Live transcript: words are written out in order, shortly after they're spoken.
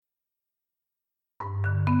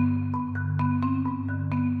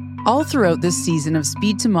All throughout this season of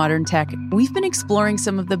Speed to Modern Tech, we've been exploring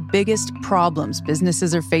some of the biggest problems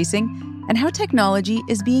businesses are facing and how technology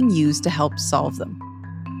is being used to help solve them.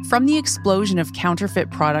 From the explosion of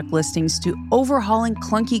counterfeit product listings to overhauling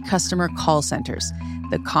clunky customer call centers,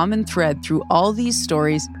 the common thread through all these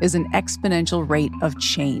stories is an exponential rate of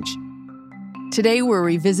change. Today, we're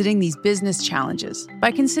revisiting these business challenges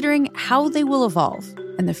by considering how they will evolve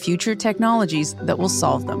and the future technologies that will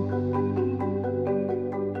solve them.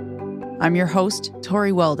 I'm your host,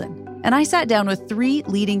 Tori Weldon, and I sat down with three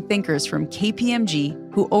leading thinkers from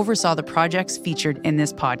KPMG who oversaw the projects featured in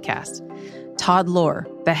this podcast. Todd Lohr,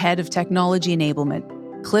 the head of technology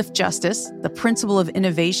enablement, Cliff Justice, the principal of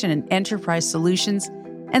innovation and enterprise solutions,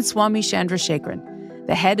 and Swami Chandrasekaran,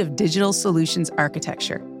 the head of digital solutions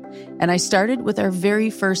architecture. And I started with our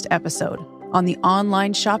very first episode on the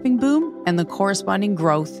online shopping boom and the corresponding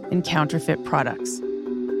growth in counterfeit products.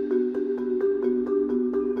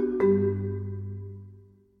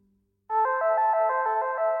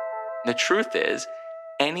 The truth is,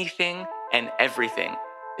 anything and everything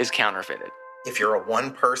is counterfeited. If you're a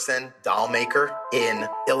one-person doll maker in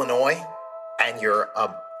Illinois and you're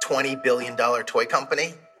a $20 billion toy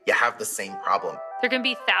company, you have the same problem. There can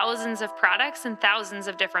be thousands of products and thousands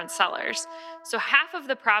of different sellers. So half of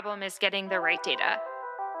the problem is getting the right data.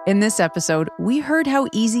 In this episode, we heard how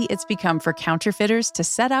easy it's become for counterfeiters to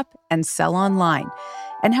set up and sell online,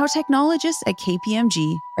 and how technologists at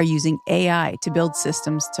KPMG are using AI to build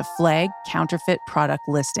systems to flag counterfeit product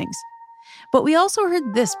listings. But we also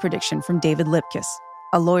heard this prediction from David Lipkiss,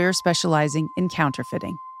 a lawyer specializing in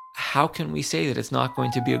counterfeiting. How can we say that it's not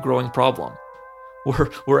going to be a growing problem?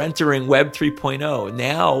 We're entering Web 3.0.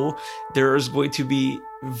 Now there's going to be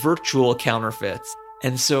virtual counterfeits.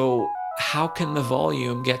 And so how can the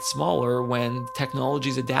volume get smaller when technology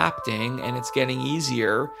is adapting and it's getting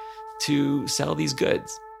easier to sell these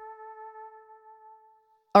goods?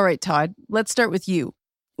 All right, Todd, let's start with you.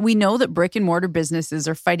 We know that brick and mortar businesses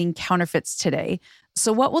are fighting counterfeits today.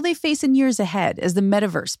 So what will they face in years ahead as the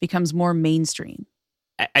metaverse becomes more mainstream?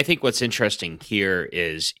 I think what's interesting here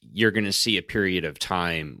is you're going to see a period of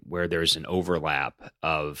time where there's an overlap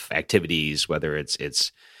of activities, whether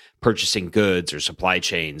it's purchasing goods or supply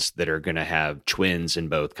chains that are going to have twins in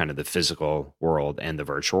both kind of the physical world and the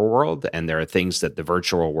virtual world. And there are things that the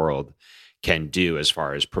virtual world can do as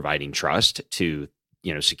far as providing trust to,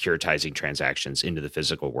 securitizing transactions into the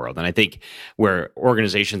physical world. And I think where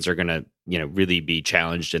organizations are going to, really be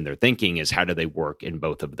challenged in their thinking is how do they work in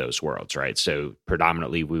both of those worlds, right? So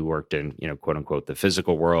predominantly we worked in, quote unquote, the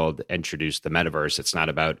physical world, introduced the metaverse. It's not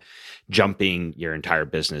about jumping your entire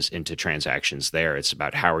business into transactions there. It's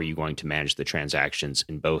about how are you going to manage the transactions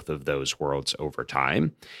in both of those worlds over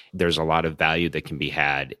time. There's a lot of value that can be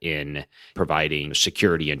had in providing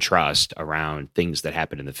security and trust around things that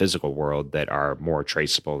happen in the physical world that are more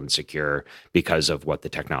traceable and secure because of what the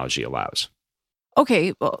technology allows.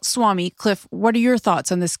 Okay, well, Swami, Cliff, what are your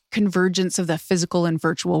thoughts on this convergence of the physical and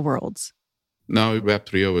virtual worlds? Now, Web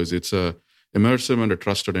 3.0 it's a immersive and a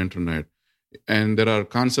trusted internet. And there are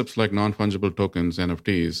concepts like non-fungible tokens,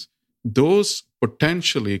 NFTs. Those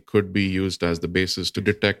potentially could be used as the basis to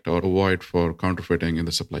detect or avoid for counterfeiting in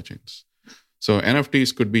the supply chains. So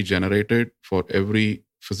NFTs could be generated for every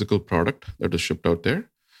physical product that is shipped out there.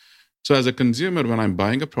 So as a consumer, when I'm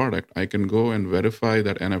buying a product, I can go and verify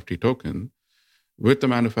that NFT token with the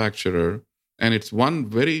manufacturer. And it's one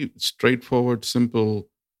very straightforward, simple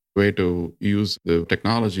way to use the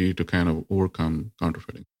technology to kind of overcome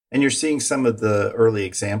counterfeiting. And you're seeing some of the early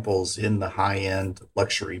examples in the high-end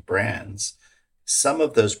luxury brands. Some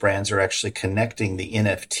of those brands are actually connecting the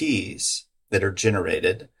NFTs that are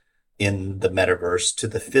generated in the metaverse to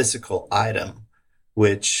the physical item,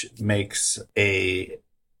 which makes a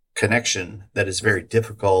connection that is very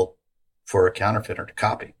difficult for a counterfeiter to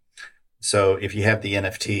copy. So if you have the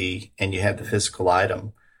NFT and you have the physical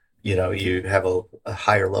item, you have a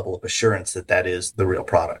higher level of assurance that that is the real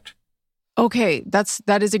product. Okay,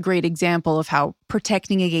 that is a great example of how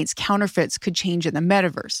protecting against counterfeits could change in the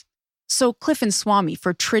metaverse. So Cliff and Swami,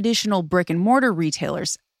 for traditional brick and mortar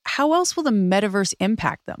retailers, how else will the metaverse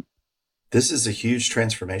impact them? This is a huge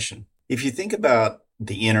transformation. If you think about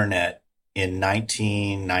the internet in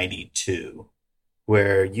 1992,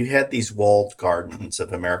 where you had these walled gardens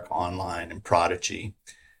of America Online and Prodigy,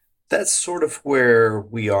 that's sort of where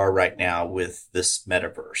we are right now with this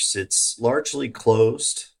metaverse. It's largely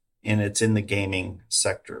closed and it's in the gaming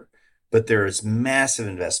sector, but there is massive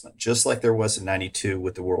investment, just like there was in 92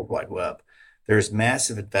 with the World Wide Web. There's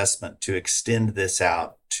massive investment to extend this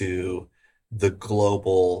out to the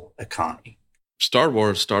global economy. Star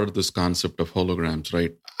Wars started this concept of holograms,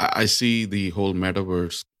 right? I see the whole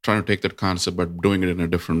metaverse trying to take that concept but doing it in a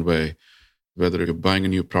different way. Whether you're buying a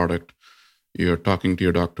new product, you're talking to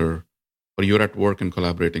your doctor, or you're at work and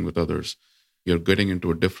collaborating with others, you're getting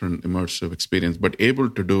into a different immersive experience, but able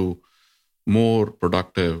to do more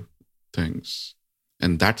productive things.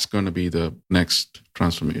 And that's going to be the next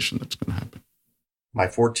transformation that's going to happen. My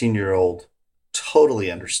 14-year-old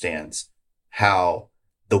totally understands how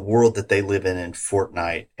the world that they live in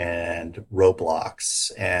Fortnite and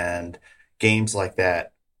Roblox and games like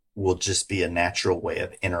that will just be a natural way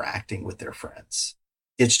of interacting with their friends.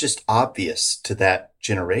 It's just obvious to that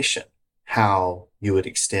generation how you would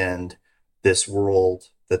extend this world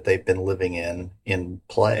that they've been living in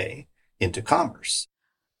play, into commerce.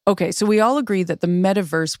 Okay, so we all agree that the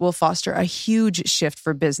metaverse will foster a huge shift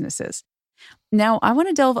for businesses. Now, I want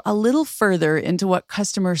to delve a little further into what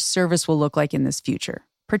customer service will look like in this future,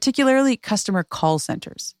 particularly customer call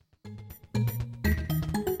centers.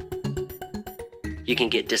 You can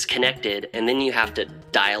get disconnected, and then you have to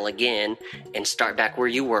dial again and start back where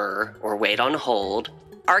you were or wait on hold.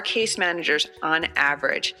 Our case managers, on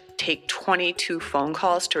average, take 22 phone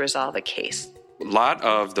calls to resolve a case. A lot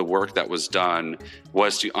of the work that was done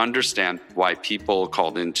was to understand why people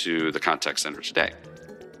called into the contact center today.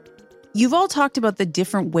 You've all talked about the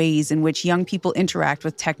different ways in which young people interact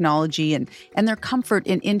with technology and their comfort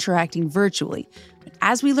in interacting virtually. But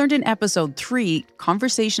as we learned in episode 3,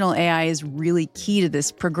 conversational AI is really key to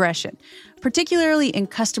this progression, particularly in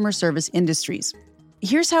customer service industries.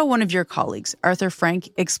 Here's how one of your colleagues, Arthur Frank,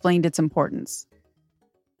 explained its importance.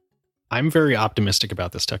 I'm very optimistic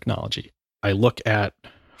about this technology. I look at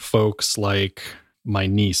folks like my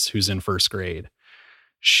niece who's in first grade.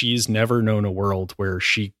 She's never known a world where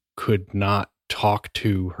she could not talk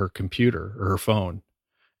to her computer or her phone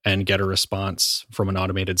and get a response from an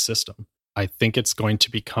automated system. I think it's going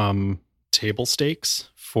to become table stakes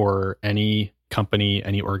for any company,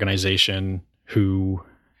 any organization who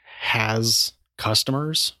has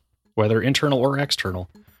customers, whether internal or external,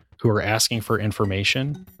 who are asking for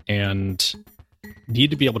information and need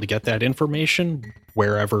to be able to get that information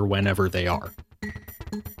wherever, whenever they are.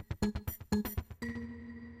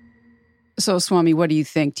 So, Swami, what do you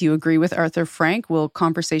think? Do you agree with Arthur Frank? Will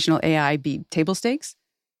conversational AI be table stakes?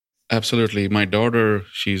 Absolutely. My daughter,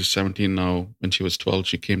 she's 17 now. When she was 12,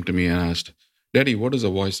 she came to me and asked, "Daddy, what is a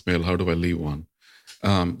voicemail? How do I leave one?"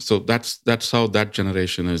 So that's how that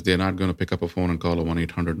generation is. They're not going to pick up a phone and call a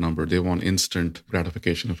 1-800 number. They want instant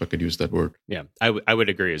gratification, if I could use that word. Yeah, I would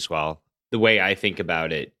agree as well. The way I think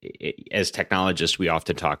about it, as technologists, we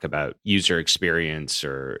often talk about user experience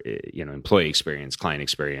or employee experience, client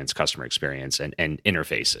experience, customer experience, and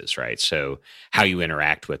interfaces, right? So how you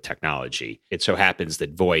interact with technology. It so happens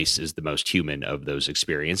that voice is the most human of those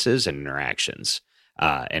experiences and interactions.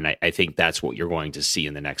 And I think that's what you're going to see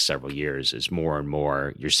in the next several years is more and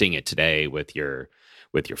more. You're seeing it today with your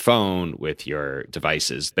phone, with your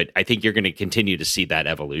devices. But I think you're going to continue to see that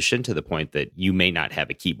evolution to the point that you may not have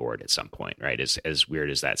a keyboard at some point, right? As weird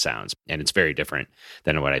as that sounds. And it's very different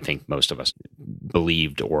than what I think most of us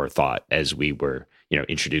believed or thought as we were,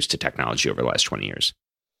 introduced to technology over the last 20 years.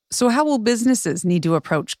 So how will businesses need to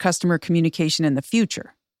approach customer communication in the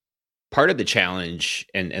future? Part of the challenge,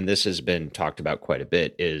 and this has been talked about quite a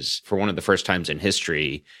bit, is for one of the first times in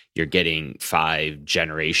history, you're getting 5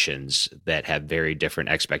 generations that have very different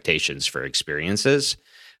expectations for experiences,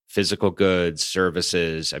 physical goods,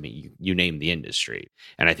 services, I mean, you name the industry.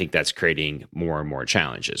 And I think that's creating more and more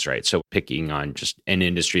challenges, right? So picking on just an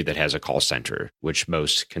industry that has a call center, which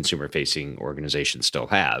most consumer-facing organizations still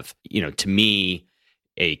have, to me,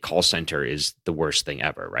 a call center is the worst thing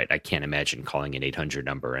ever, right? I can't imagine calling an 800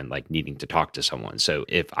 number and needing to talk to someone. So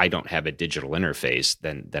if I don't have a digital interface,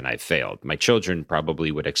 then I've failed. My children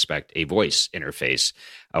probably would expect a voice interface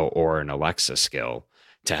or an Alexa skill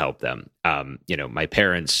to help them. My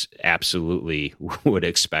parents absolutely would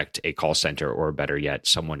expect a call center, or better yet,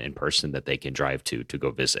 someone in person that they can drive to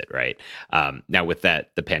go visit, right? Now with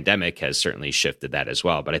that, the pandemic has certainly shifted that as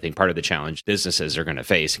well. But I think part of the challenge businesses are going to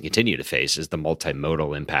face and continue to face is the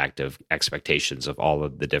multimodal impact of expectations of all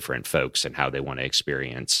of the different folks and how they want to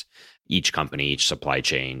experience each company, each supply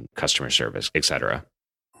chain, customer service, et cetera.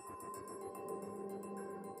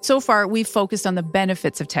 So far, we've focused on the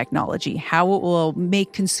benefits of technology, how it will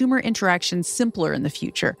make consumer interactions simpler in the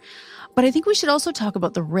future. But I think we should also talk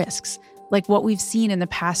about the risks, like what we've seen in the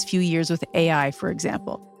past few years with AI, for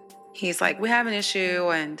example. He's like, we have an issue,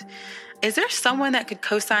 and is there someone that could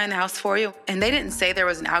co-sign the house for you? And they didn't say there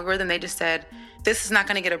was an algorithm. They just said, this is not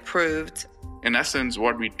going to get approved. In essence,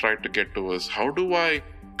 what we tried to get to was, how do I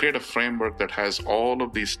create a framework that has all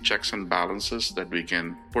of these checks and balances that we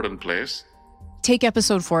can put in place? Take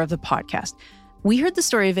episode 4 of the podcast. We heard the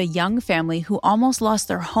story of a young family who almost lost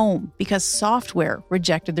their home because software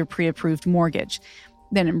rejected their pre-approved mortgage.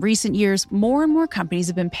 Then in recent years, more and more companies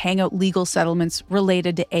have been paying out legal settlements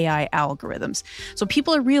related to AI algorithms. So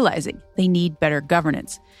people are realizing they need better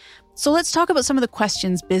governance. So let's talk about some of the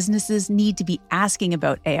questions businesses need to be asking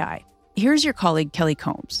about AI. Here's your colleague, Kelly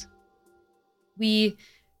Combs. We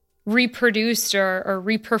reproduced or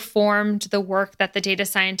reperformed the work that the data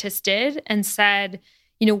scientists did and said,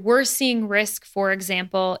 we're seeing risk, for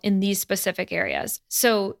example, in these specific areas.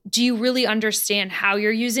 So do you really understand how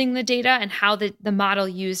you're using the data and how the model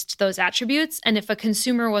used those attributes? And if a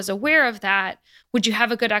consumer was aware of that, would you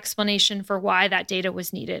have a good explanation for why that data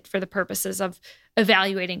was needed for the purposes of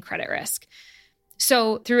evaluating credit risk?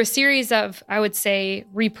 So through a series of, I would say,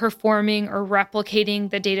 reperforming or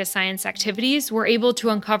replicating the data science activities, we're able to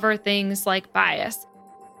uncover things like bias.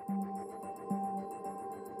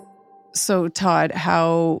 So, Todd,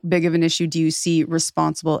 how big of an issue do you see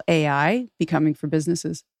responsible AI becoming for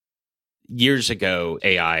businesses? Years ago,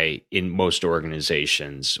 AI in most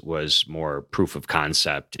organizations was more proof of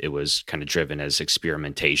concept. It was kind of driven as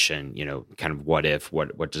experimentation, kind of what if,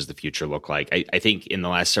 what does the future look like? I think in the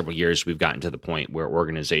last several years, we've gotten to the point where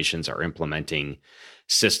organizations are implementing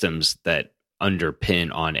systems that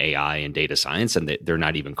underpin on AI and data science, and they're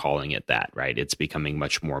not even calling it that, right? It's becoming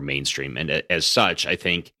much more mainstream. And as such, I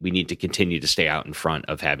think we need to continue to stay out in front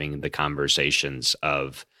of having the conversations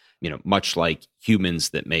of, much like humans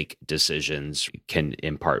that make decisions can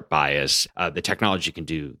impart bias, the technology can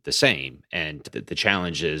do the same. And the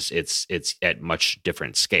challenge is it's at much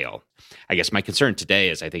different scale. I guess my concern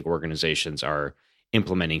today is I think organizations are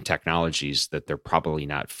implementing technologies that they're probably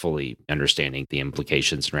not fully understanding the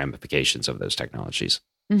implications and ramifications of those technologies.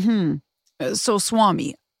 Mm-hmm. So,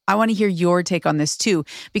 Swami, I want to hear your take on this too,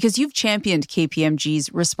 because you've championed KPMG's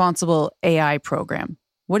responsible AI program.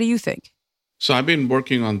 What do you think? So I've been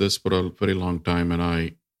working on this for a very long time, and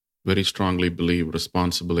I very strongly believe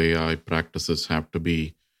responsible AI practices have to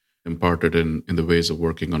be imparted in the ways of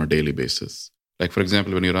working on a daily basis. Like, for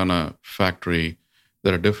example, when you run a factory,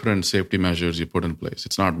 there are different safety measures you put in place.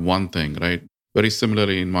 It's not one thing, right? Very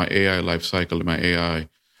similarly, in my AI lifecycle, in my AI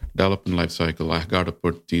development lifecycle, I got to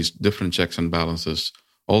put these different checks and balances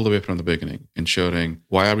all the way from the beginning, ensuring,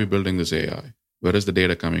 why are we building this AI? Where is the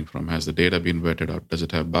data coming from? Has the data been vetted out? Does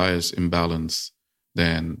it have bias, imbalance?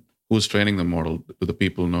 Then who's training the model? Do the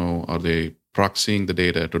people know? Are they proxying the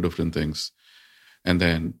data to different things? And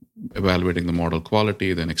then evaluating the model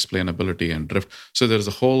quality, then explainability and drift. So there's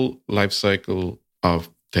a whole life cycle of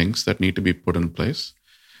things that need to be put in place.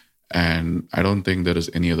 And I don't think there is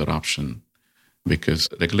any other option, because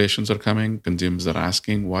regulations are coming, consumers are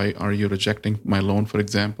asking, why are you rejecting my loan, for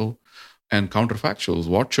example? And counterfactuals,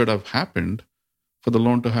 what should have happened for the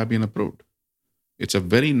loan to have been approved? It's a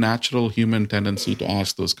very natural human tendency to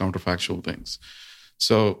ask those counterfactual things.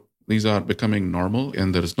 So these are becoming normal,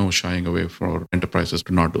 and there is no shying away for enterprises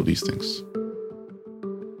to not do these things.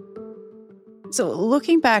 So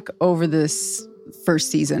looking back over this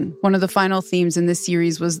first season, one of the final themes in this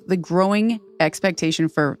series was the growing expectation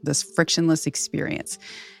for this frictionless experience.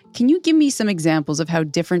 Can you give me some examples of how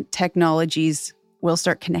different technologies will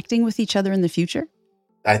start connecting with each other in the future?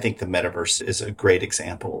 I think the metaverse is a great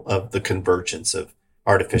example of the convergence of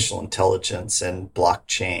artificial intelligence and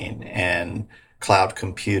blockchain and cloud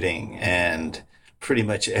computing and pretty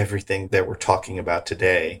much everything that we're talking about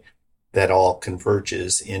today that all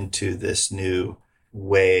converges into this new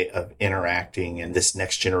way of interacting in this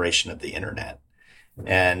next generation of the internet.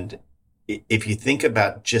 And if you think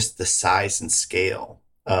about just the size and scale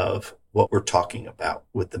of what we're talking about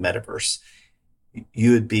with the metaverse,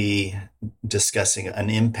 you would be discussing an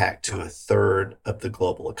impact to a third of the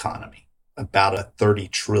global economy, about a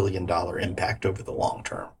 $30 trillion impact over the long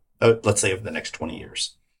term, let's say over the next 20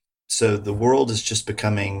 years. So the world is just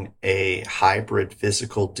becoming a hybrid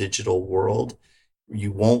physical digital world.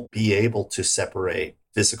 You won't be able to separate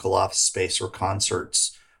physical office space or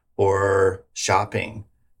concerts or shopping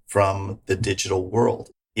from the digital world.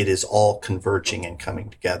 It is all converging and coming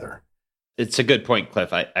together. It's a good point,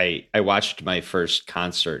 Cliff. I watched my first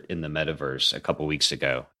concert in the metaverse a couple weeks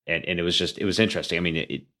ago, and it was interesting. I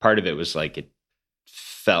mean, part of it was like it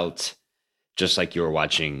felt just like you were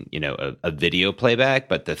watching, a video playback,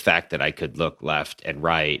 but the fact that I could look left and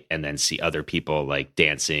right and then see other people like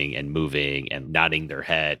dancing and moving and nodding their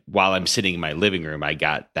head while I'm sitting in my living room, I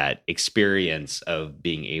got that experience of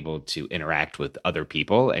being able to interact with other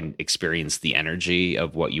people and experience the energy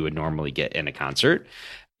of what you would normally get in a concert.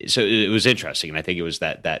 So it was interesting. And I think it was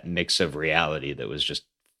that mix of reality that was just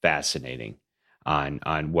fascinating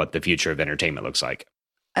on what the future of entertainment looks like.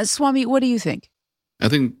 Swami, what do you think? I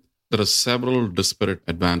think there are several disparate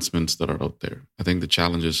advancements that are out there. I think the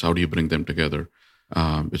challenge is how do you bring them together,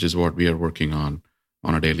 which is what we are working on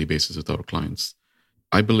a daily basis with our clients.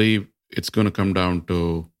 I believe it's going to come down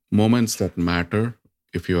to moments that matter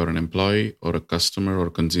if you are an employee or a customer or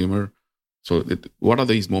a consumer. So what are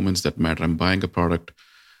these moments that matter? I'm buying a product.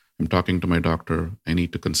 I'm talking to my doctor. I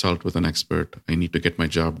need to consult with an expert. I need to get my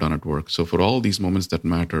job done at work. So for all these moments that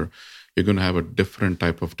matter, you're going to have a different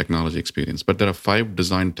type of technology experience. But there are 5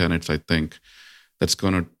 design tenets, I think, that's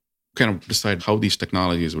going to kind of decide how these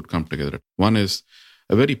technologies would come together. One is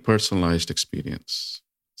a very personalized experience.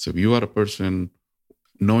 So if you are a person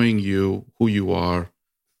knowing you, who you are,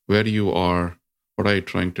 where you are, what are you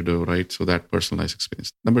trying to do, right? So that personalized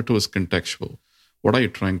experience. Number 2 is contextual. What are you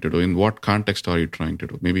trying to do? In what context are you trying to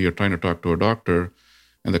do? Maybe you're trying to talk to a doctor,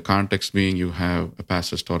 and the context being you have a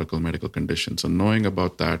past historical medical condition. So knowing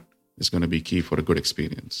about that is going to be key for a good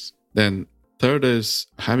experience. Then third is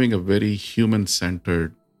having a very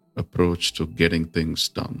human-centered approach to getting things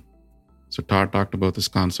done. So Todd talked about this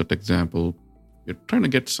concept example. You're trying to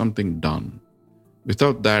get something done.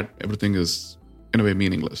 Without that, everything is in a way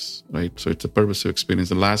meaningless, right? So it's a purposive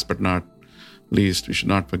experience. And last but not least, we should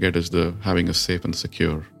not forget is having a safe and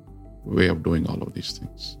secure way of doing all of these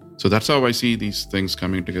things. So that's how I see these things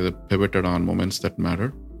coming together, pivoted on moments that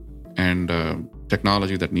matter and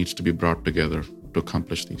technology that needs to be brought together to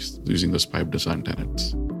accomplish these using those 5 design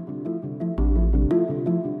tenets.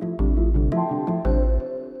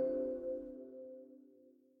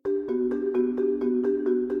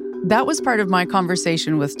 That was part of my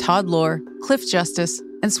conversation with Todd Lohr, Cliff Justice,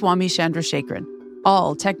 and Swami Chandrasekaran,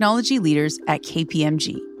 all technology leaders at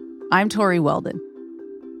KPMG. I'm Tori Weldon.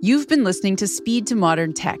 You've been listening to Speed to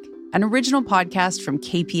Modern Tech, an original podcast from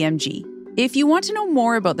KPMG. If you want to know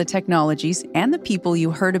more about the technologies and the people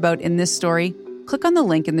you heard about in this story, click on the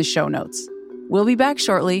link in the show notes. We'll be back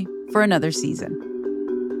shortly for another season.